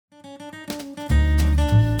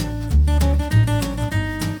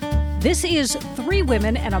This is Three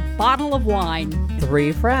Women and a Bottle of Wine.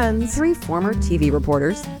 Three friends. Three former TV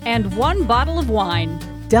reporters. And one bottle of wine.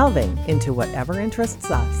 Delving into whatever interests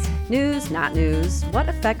us. News, not news. What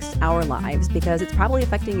affects our lives? Because it's probably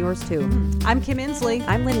affecting yours too. I'm Kim Inslee.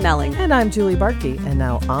 I'm Lynn Melling. And I'm Julie Barkey. And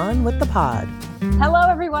now on with the pod. Hello,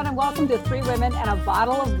 everyone, and welcome to Three Women and a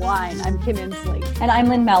Bottle of Wine. I'm Kim Inslee. And I'm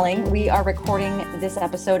Lynn Melling. We are recording this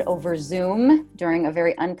episode over Zoom during a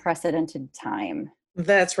very unprecedented time.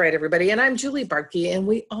 That's right, everybody. And I'm Julie Barkey, and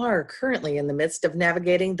we are currently in the midst of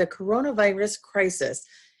navigating the coronavirus crisis.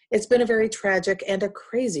 It's been a very tragic and a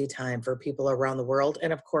crazy time for people around the world,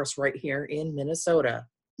 and of course, right here in Minnesota.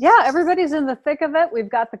 Yeah, everybody's in the thick of it. We've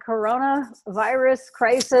got the coronavirus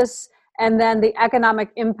crisis and then the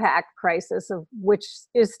economic impact crisis, of which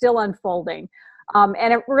is still unfolding.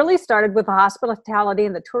 And it really started with the hospitality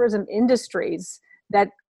and the tourism industries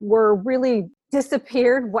that were really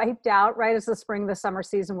disappeared, wiped out right as the summer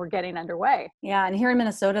season were getting underway. Yeah, and here in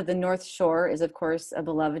Minnesota, the North Shore is, of course, a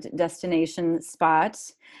beloved destination spot.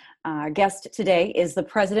 Our guest today is the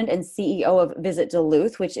president and CEO of Visit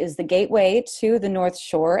Duluth, which is the gateway to the North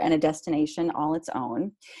Shore and a destination all its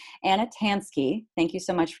own. Anna Tansky, thank you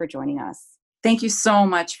so much for joining us. Thank you so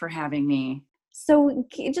much for having me. So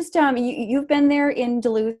just you've been there in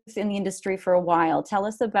Duluth in the industry for a while. Tell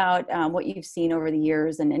us about what you've seen over the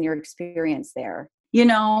years and your experience there. You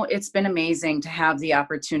know, it's been amazing to have the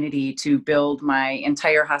opportunity to build my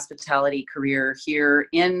entire hospitality career here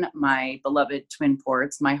in my beloved Twin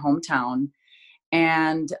Ports, my hometown.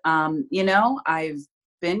 And, I've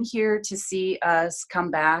been here to see us come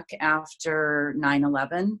back after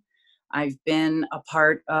 9/11. I've been a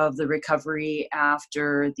part of the recovery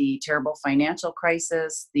after the terrible financial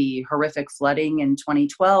crisis, the horrific flooding in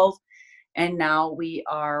 2012. And now we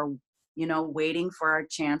are, waiting for our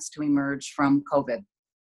chance to emerge from COVID.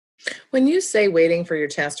 When you say waiting for your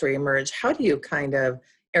chance to reemerge, how do you kind of,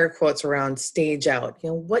 air quotes around, stage out?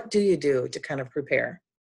 What do you do to kind of prepare?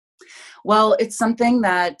 Well, it's something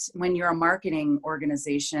that when you're a marketing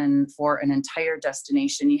organization for an entire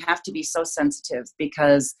destination, you have to be so sensitive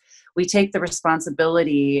because we take the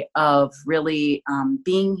responsibility of really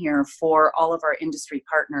being here for all of our industry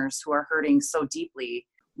partners who are hurting so deeply.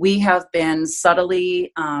 We have been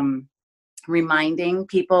subtly reminding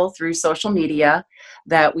people through social media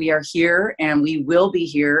that we are here and we will be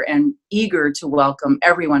here and eager to welcome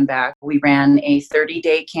everyone back. We ran a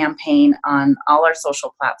 30-day campaign on all our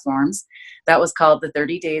social platforms that was called the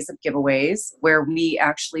 30 Days of Giveaways, where we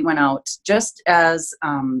actually went out just as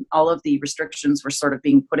all of the restrictions were sort of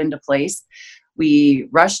being put into place. We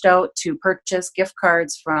rushed out to purchase gift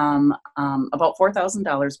cards from about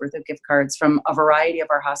 $4,000 worth of gift cards from a variety of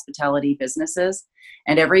our hospitality businesses.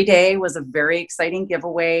 And every day was a very exciting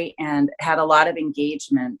giveaway and had a lot of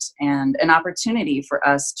engagement and an opportunity for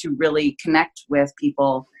us to really connect with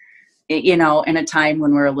people, in a time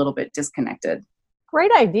when we're a little bit disconnected.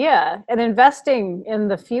 Great idea, and investing in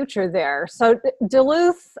the future there. So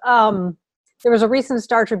Duluth, there was a recent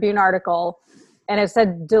Star Tribune article, and it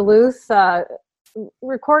said Duluth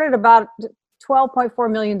recorded about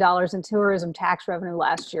 $12.4 million in tourism tax revenue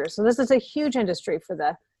last year. So this is a huge industry for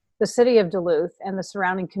the city of Duluth and the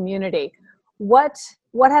surrounding community. What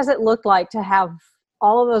has it looked like to have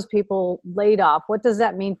all of those people laid off? What does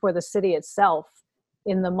that mean for the city itself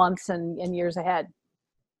in the months and years ahead?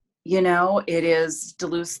 It is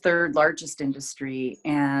Duluth's third largest industry.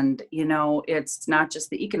 And, it's not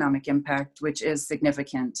just the economic impact, which is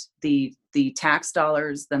significant. The tax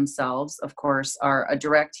dollars themselves, of course, are a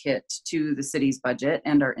direct hit to the city's budget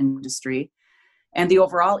and our industry. And the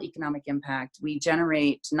overall economic impact, we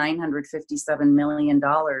generate $957 million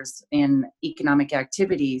in economic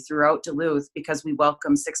activity throughout Duluth because we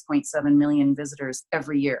welcome 6.7 million visitors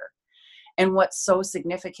every year. And what's so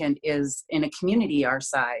significant is in a community our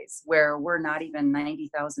size, where we're not even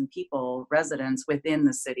 90,000 people, residents within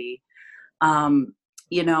the city,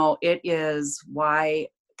 it is why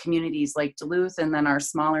communities like Duluth and then our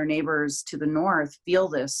smaller neighbors to the north feel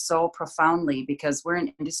this so profoundly because we're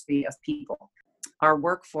an industry of people. Our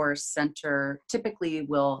workforce center typically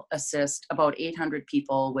will assist about 800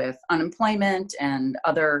 people with unemployment and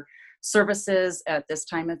other services at this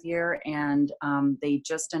time of year. And they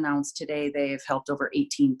just announced today they've helped over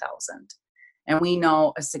 18,000. And we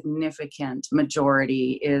know a significant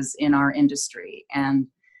majority is in our industry. And,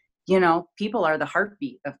 people are the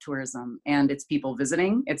heartbeat of tourism, and it's people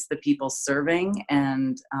visiting, it's the people serving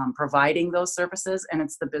and providing those services, and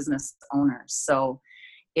it's the business owners. So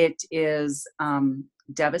it is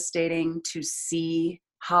devastating to see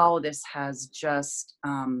how this has just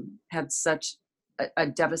had such a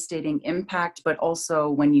devastating impact, but also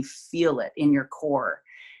when you feel it in your core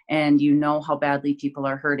and you know how badly people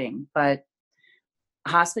are hurting. But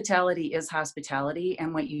hospitality is hospitality,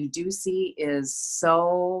 and what you do see is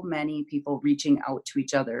so many people reaching out to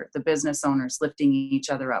each other, the business owners lifting each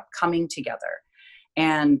other up, coming together.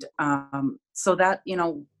 And so that,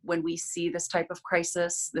 when we see this type of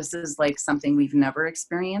crisis, this is like something we've never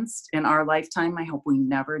experienced in our lifetime. I hope we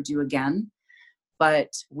never do again.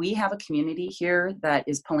 But we have a community here that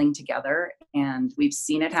is pulling together, and we've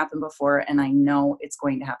seen it happen before, and I know it's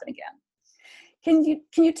going to happen again.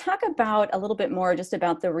 Can you talk about a little bit more just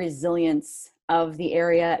about the resilience of the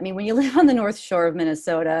area? I mean, when you live on the North Shore of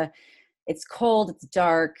Minnesota, it's cold, it's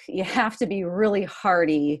dark, you have to be really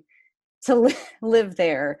hardy to live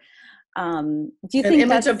there. Do you think an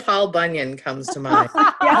image of Paul Bunyan comes to mind?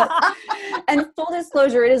 Yeah. And full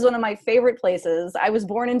disclosure, it is one of my favorite places. I was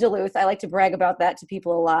born in Duluth. I like to brag about that to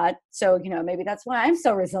people a lot. So, maybe that's why I'm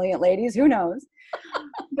so resilient, ladies. Who knows?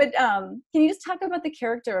 But can you just talk about the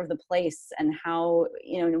character of the place and how,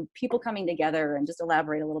 people coming together, and just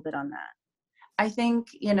elaborate a little bit on that? I think,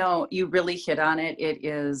 you really hit on it.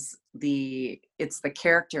 It's the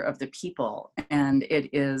character of the people, and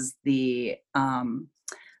it is the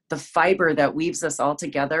fiber that weaves us all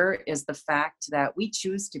together is the fact that we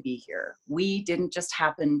choose to be here. We didn't just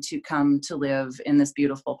happen to come to live in this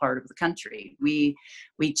beautiful part of the country. We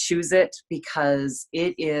choose it because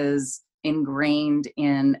it is ingrained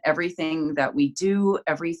in everything that we do,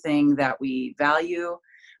 everything that we value.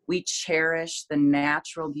 We cherish the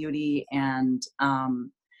natural beauty, and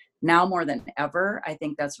now more than ever, I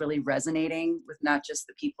think that's really resonating with not just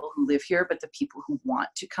the people who live here, but the people who want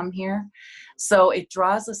to come here. So it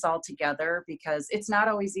draws us all together because it's not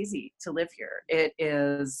always easy to live here. It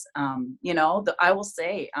is, I will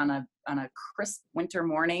say on a crisp winter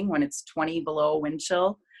morning when it's 20 below wind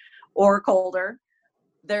chill or colder,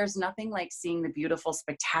 there's nothing like seeing the beautiful,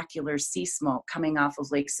 spectacular sea smoke coming off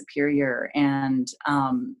of Lake Superior. And,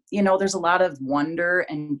 there's a lot of wonder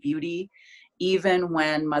and beauty, even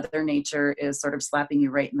when Mother Nature is sort of slapping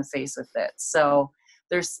you right in the face with it. So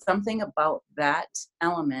there's something about that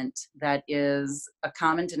element that is a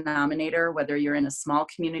common denominator, whether you're in a small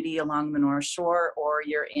community along the North Shore or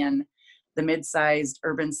you're in the mid-sized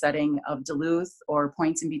urban setting of Duluth or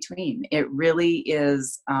points in between. It really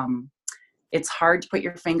is, it's hard to put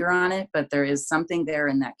your finger on it, but there is something there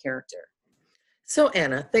in that character. So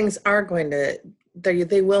Anna, things are going to,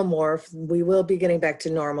 they will morph. We will be getting back to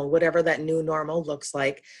normal, whatever that new normal looks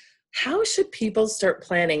like. How should people start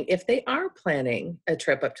planning if they are planning a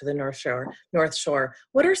trip up to the North Shore?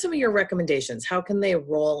 What are some of your recommendations? How can they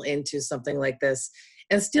roll into something like this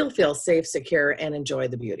and still feel safe, secure, and enjoy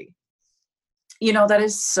the beauty? That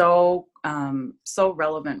is so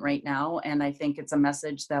relevant right now. And I think it's a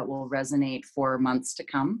message that will resonate for months to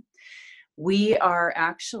come. We are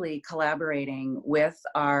actually collaborating with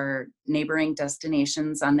our neighboring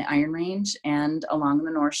destinations on the Iron Range and along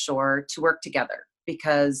the North Shore to work together,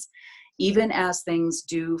 because even as things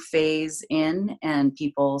do phase in and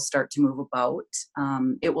people start to move about,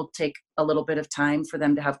 it will take a little bit of time for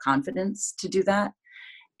them to have confidence to do that.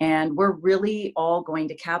 And we're really all going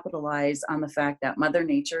to capitalize on the fact that Mother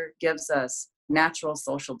Nature gives us natural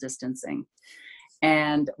social distancing.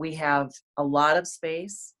 And we have a lot of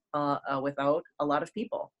space without a lot of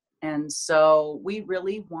people. And so we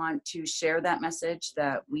really want to share that message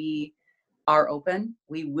that we are open,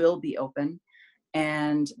 we will be open,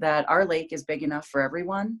 and that our lake is big enough for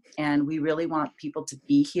everyone. And we really want people to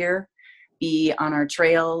be here, be on our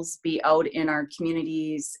trails, be out in our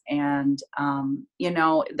communities. And,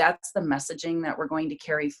 that's the messaging that we're going to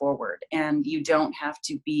carry forward. And you don't have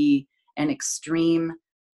to be an extreme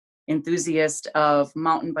enthusiast of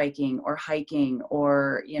mountain biking or hiking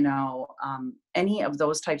or, any of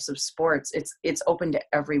those types of sports. It's open to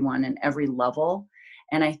everyone and every level.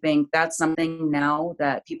 And I think that's something now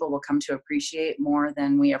that people will come to appreciate more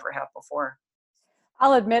than we ever have before.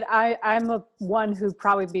 I'll admit I'm one who'd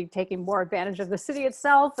probably be taking more advantage of the city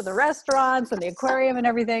itself and the restaurants and the aquarium and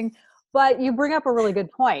everything. But you bring up a really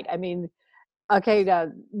good point. I mean, okay,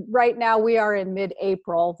 right now we are in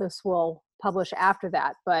mid-April. This will publish after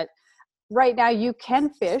that. But right now you can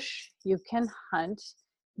fish, you can hunt,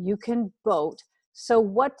 you can boat. So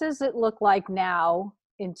what does it look like now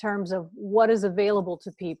in terms of what is available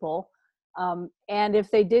to people? And if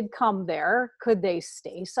they did come there, could they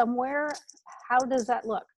stay somewhere? How does that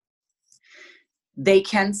look? They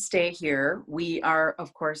can stay here. We are,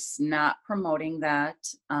 of course, not promoting that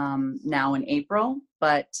now in April,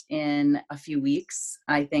 but in a few weeks,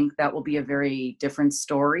 I think that will be a very different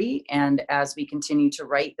story. And as we continue to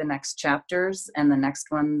write the next chapters and the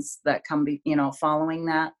next ones that come, following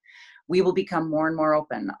that, we will become more and more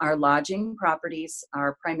open. Our lodging properties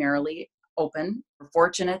are primarily open. We're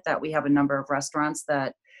fortunate that we have a number of restaurants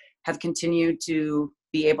that have continued to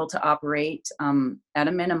be able to operate at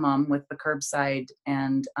a minimum with the curbside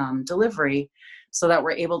and delivery, so that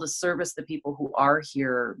we're able to service the people who are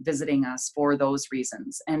here visiting us for those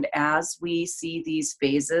reasons. And as we see these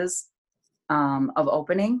phases of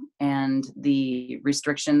opening and the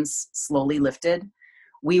restrictions slowly lifted,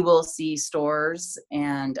 we will see stores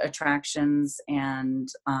and attractions and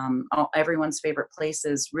everyone's favorite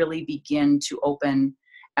places really begin to open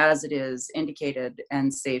as it is indicated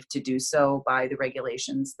and safe to do so by the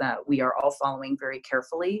regulations that we are all following very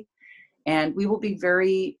carefully. And we will be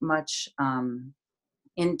very much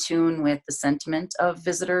in tune with the sentiment of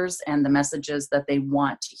visitors and the messages that they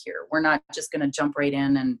want to hear. We're not just going to jump right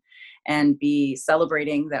in and be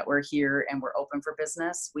celebrating that we're here and we're open for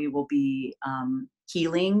business. We will be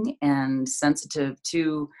healing and sensitive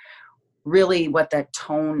to really what that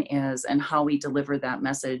tone is and how we deliver that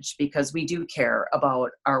message, because we do care about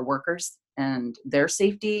our workers and their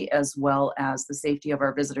safety as well as the safety of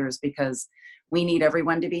our visitors, because we need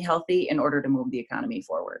everyone to be healthy in order to move the economy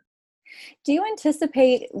forward. Do you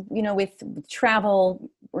anticipate, with travel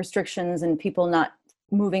restrictions and people not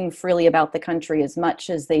moving freely about the country as much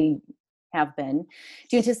as they have been,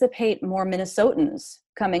 do you anticipate more Minnesotans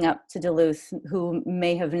coming up to Duluth who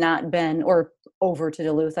may have not been, or over to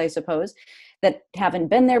Duluth, I suppose, that haven't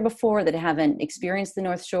been there before, that haven't experienced the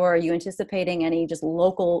North Shore? Are you anticipating any just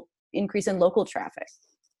increase in local traffic?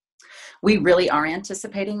 We really are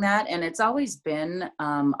anticipating that, and it's always been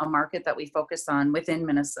a market that we focus on within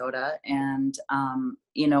Minnesota. And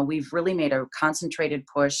we've really made a concentrated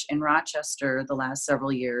push in Rochester the last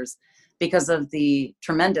several years because of the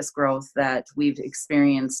tremendous growth that we've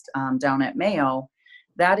experienced down at Mayo.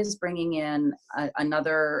 That is bringing in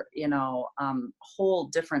another, whole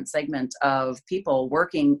different segment of people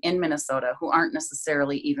working in Minnesota who aren't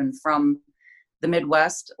necessarily even from the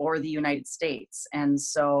Midwest or the United States. And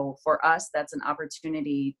so for us, that's an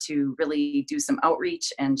opportunity to really do some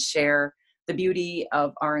outreach and share the beauty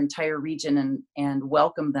of our entire region and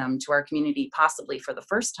welcome them to our community, possibly for the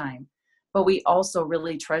first time. But we also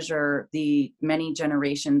really treasure the many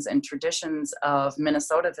generations and traditions of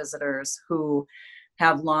Minnesota visitors who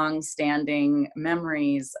have long-standing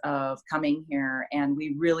memories of coming here. And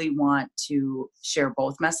we really want to share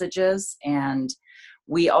both messages. And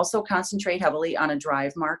we also concentrate heavily on a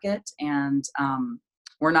drive market, and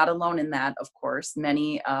we're not alone in that, of course.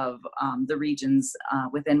 Many of the regions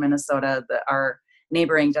within Minnesota, our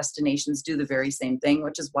neighboring destinations, do the very same thing,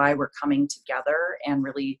 which is why we're coming together and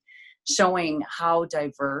really showing how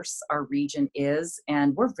diverse our region is.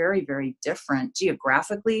 And we're very, very different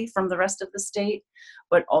geographically from the rest of the state,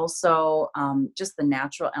 but also just the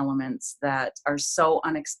natural elements that are so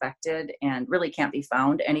unexpected and really can't be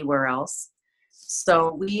found anywhere else.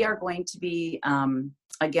 So we are going to be,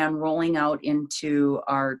 again, rolling out into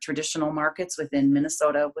our traditional markets within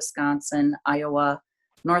Minnesota, Wisconsin, Iowa,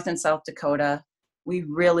 North and South Dakota. We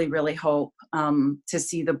really, really hope to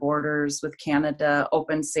see the borders with Canada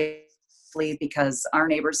open safely, because our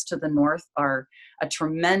neighbors to the north are a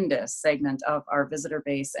tremendous segment of our visitor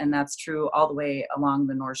base, and that's true all the way along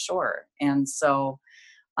the North Shore. And so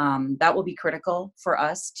that will be critical for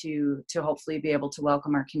us to hopefully be able to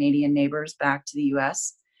welcome our Canadian neighbors back to the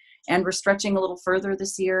U.S. And we're stretching a little further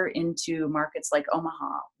this year into markets like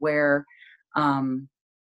Omaha, where,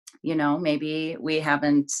 maybe we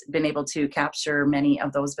haven't been able to capture many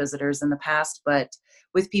of those visitors in the past, but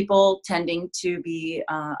with people tending to be,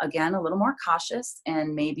 again, a little more cautious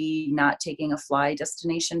and maybe not taking a fly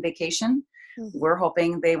destination vacation, we're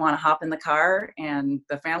hoping they want to hop in the car and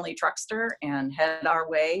the family truckster and head our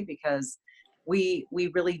way, because we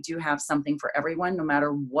really do have something for everyone, no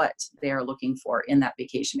matter what they are looking for in that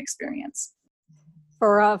vacation experience.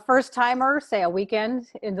 For a first timer, say a weekend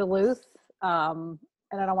in Duluth, and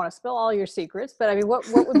I don't want to spill all your secrets, but I mean, what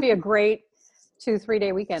would be a great 2-3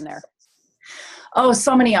 day weekend there? Oh,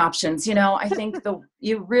 so many options. I think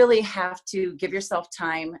you really have to give yourself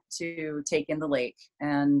time to take in the lake,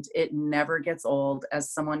 and it never gets old.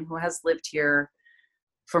 As someone who has lived here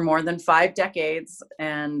for more than 5 decades,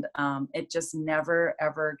 and it just never,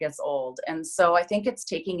 ever gets old. And so I think it's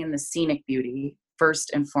taking in the scenic beauty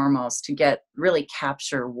first and foremost to really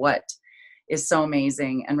capture what is so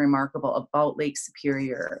amazing and remarkable about Lake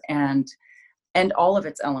Superior and all of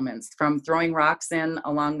its elements, from throwing rocks in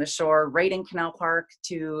along the shore right in Canal Park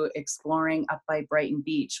to exploring up by Brighton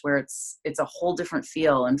Beach, where it's a whole different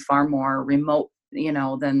feel and far more remote,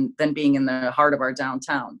 than being in the heart of our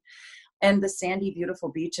downtown. and the sandy, beautiful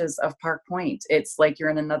beaches of Park Point. It's like you're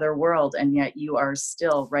in another world, and yet you are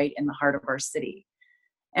still right in the heart of our city.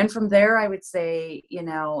 And from there, I would say,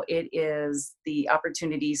 it is the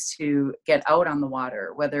opportunities to get out on the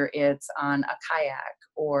water, whether it's on a kayak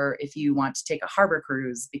or if you want to take a harbor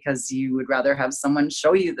cruise because you would rather have someone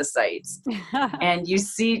show you the sights. And you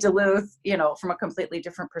see Duluth, from a completely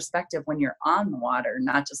different perspective when you're on the water,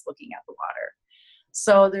 not just looking at the water.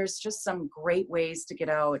 So there's just some great ways to get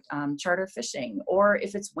out, charter fishing, or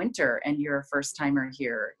if it's winter and you're a first timer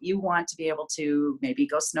here, you want to be able to maybe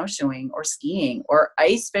go snowshoeing or skiing or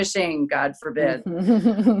ice fishing, God forbid.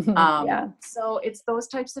 So it's those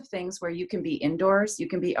types of things where you can be indoors, you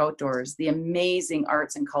can be outdoors. The amazing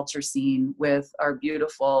arts and culture scene with our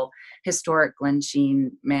beautiful historic Glen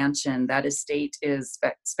Sheen mansion. That estate is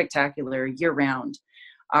spectacular year round.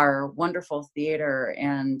 Our wonderful theater,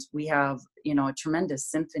 and we have, a tremendous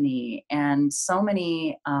symphony and so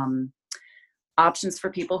many options for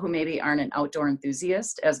people who maybe aren't an outdoor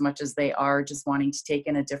enthusiast as much as they are just wanting to take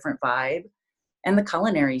in a different vibe. And the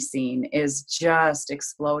culinary scene is just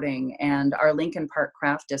exploding. And our Lincoln Park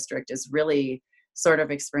Craft District is really sort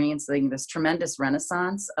of experiencing this tremendous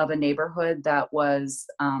renaissance of a neighborhood that was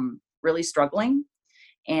really struggling.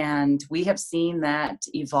 And we have seen that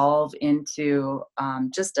evolve into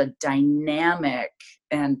just a dynamic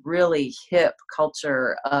and really hip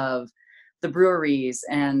culture of the breweries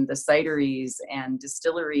and the cideries and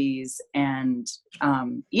distilleries and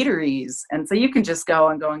eateries. And so you can just go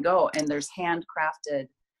and go and go. And there's handcrafted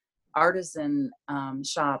artisan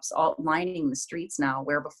shops all lining the streets now,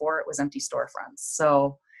 where before it was empty storefronts.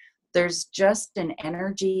 So there's just an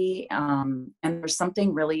energy and there's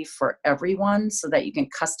something really for everyone so that you can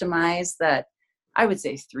customize that, I would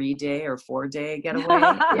say 3-day or 4-day getaway.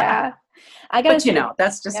 Yeah. But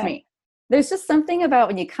that's just me. There's just something about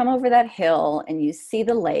when you come over that hill and you see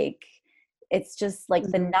the lake, it's just like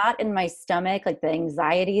the knot in my stomach, like the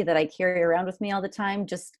anxiety that I carry around with me all the time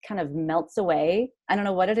just kind of melts away. I don't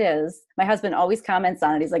know what it is. My husband always comments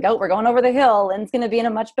on it. He's like, oh, we're going over the hill and it's going to be in a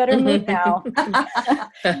much better mood now.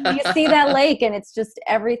 You see that lake and it's just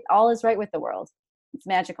all is right with the world. It's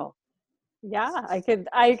magical. Yeah, I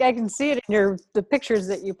can see it in the pictures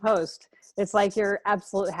that you post. It's like your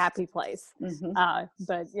absolute happy place.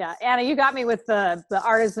 But yeah, Anna, you got me with the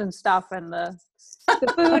artisan stuff and the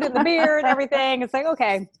food and the beer and everything. It's like,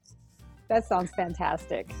 okay, that sounds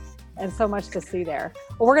fantastic. And so much to see there.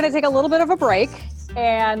 Well, we're going to take a little bit of a break.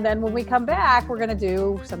 And then when we come back, we're going to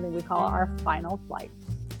do something we call our final flight.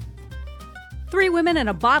 3 Women and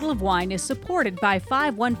a Bottle of Wine is supported by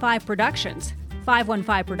 515 Productions.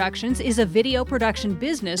 515 Productions is a video production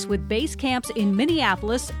business with base camps in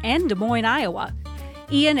Minneapolis and Des Moines, Iowa.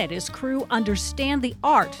 Ian and his crew understand the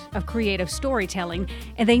art of creative storytelling,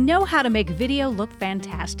 and they know how to make video look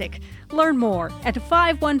fantastic. Learn more at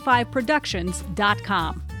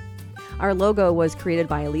 515productions.com. Our logo was created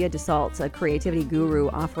by Aaliyah DeSalt, a creativity guru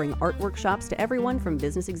offering art workshops to everyone from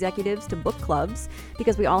business executives to book clubs,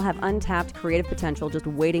 because we all have untapped creative potential just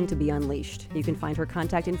waiting to be unleashed. You can find her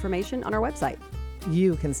contact information on our website.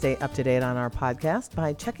 You can stay up to date on our podcast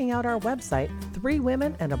by checking out our website,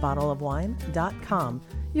 3womenandabottleofwine.com.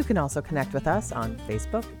 You can also connect with us on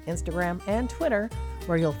Facebook, Instagram, and Twitter,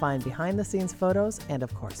 where you'll find behind-the-scenes photos and,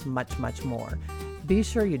 of course, much, much more. Be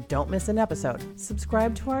sure you don't miss an episode.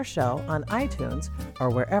 Subscribe to our show on iTunes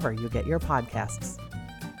or wherever you get your podcasts.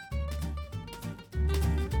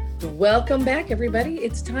 Welcome back, everybody.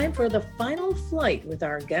 It's time for the final flight with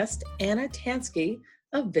our guest, Anna Tansky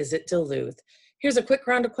of Visit Duluth. Here's a quick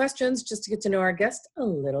round of questions just to get to know our guest a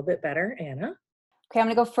little bit better. Anna? Okay, I'm going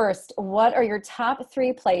to go first. What are your top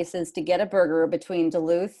 3 places to get a burger between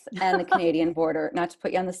Duluth and the Canadian border? Not to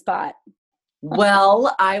put you on the spot.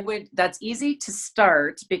 Well, that's easy to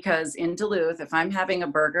start because in Duluth, if I'm having a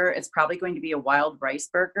burger, it's probably going to be a wild rice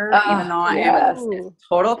burger. Even though I am a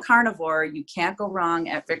total carnivore, you can't go wrong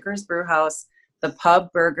at Vickers Brewhouse. The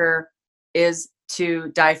pub burger is to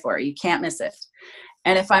die for. You can't miss it.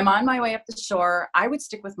 And if I'm on my way up the shore, I would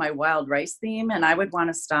stick with my wild rice theme, and I would want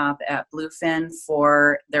to stop at Bluefin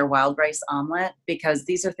for their wild rice omelet, because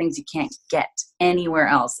these are things you can't get anywhere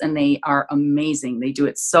else, and they are amazing. They do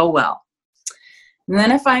it so well. And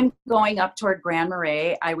then if I'm going up toward Grand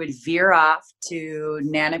Marais, I would veer off to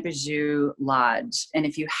Nana Bijou Lodge. And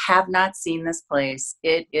if you have not seen this place,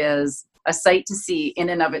 it is a sight to see in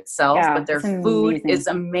and of itself, but their food is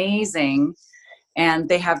amazing. And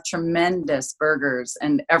they have tremendous burgers,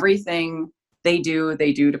 and everything they do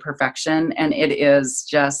to perfection. And it is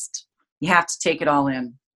just, you have to take it all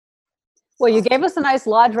in. Well, you gave us a nice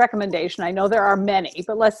lodge recommendation. I know there are many,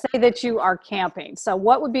 but let's say that you are camping. So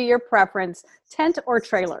what would be your preference, tent or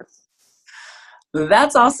trailer?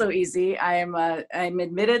 That's also easy. I'm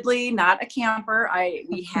admittedly not a camper.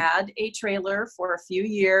 We had a trailer for a few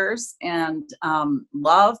years and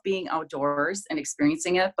love being outdoors and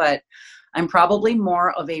experiencing it, but I'm probably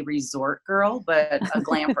more of a resort girl, but a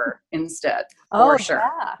glamper instead, for sure.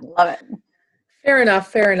 Yeah. Love it. Fair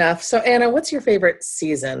enough. Fair enough. So Anna, what's your favorite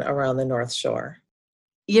season around the North Shore?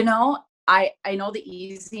 You know, I know the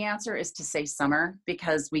easy answer is to say summer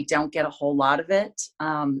because we don't get a whole lot of it.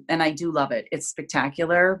 And I do love it. It's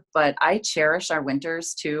spectacular, but I cherish our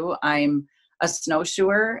winters too. I'm a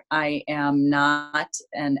snowshoer. I am not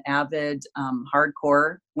an avid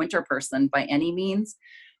hardcore winter person by any means,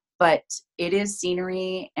 but it is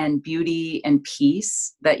scenery and beauty and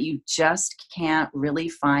peace that you just can't really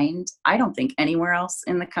find, I don't think, anywhere else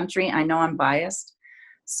in the country. I know I'm biased.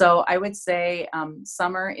 So I would say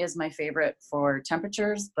summer is my favorite for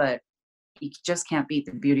temperatures, but you just can't beat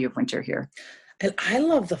the beauty of winter here. And I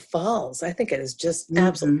love the falls. I think it is just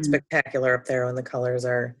absolutely spectacular up there when the colors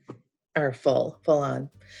are full on.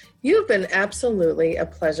 You've been absolutely a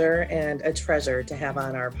pleasure and a treasure to have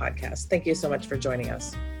on our podcast. Thank you so much for joining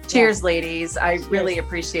us. Cheers, ladies. I really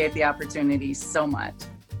appreciate the opportunity so much.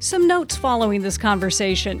 Some notes following this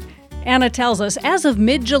conversation. Anna tells us as of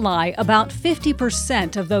mid-July, about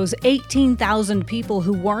 50% of those 18,000 people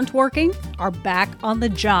who weren't working are back on the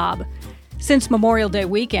job. Since Memorial Day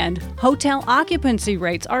weekend, hotel occupancy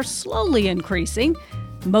rates are slowly increasing.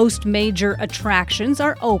 Most major attractions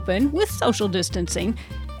are open with social distancing,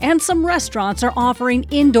 and some restaurants are offering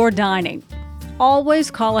indoor dining. Always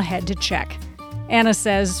call ahead to check. Anna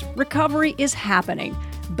says recovery is happening,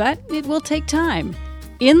 but it will take time.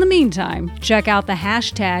 In the meantime, check out the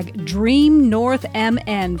hashtag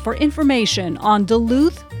DreamNorthMN for information on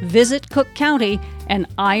Duluth, Visit Cook County, and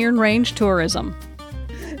Iron Range tourism.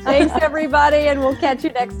 Thanks, everybody, and we'll catch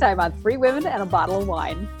you next time on 3 Women and a Bottle of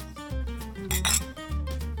Wine.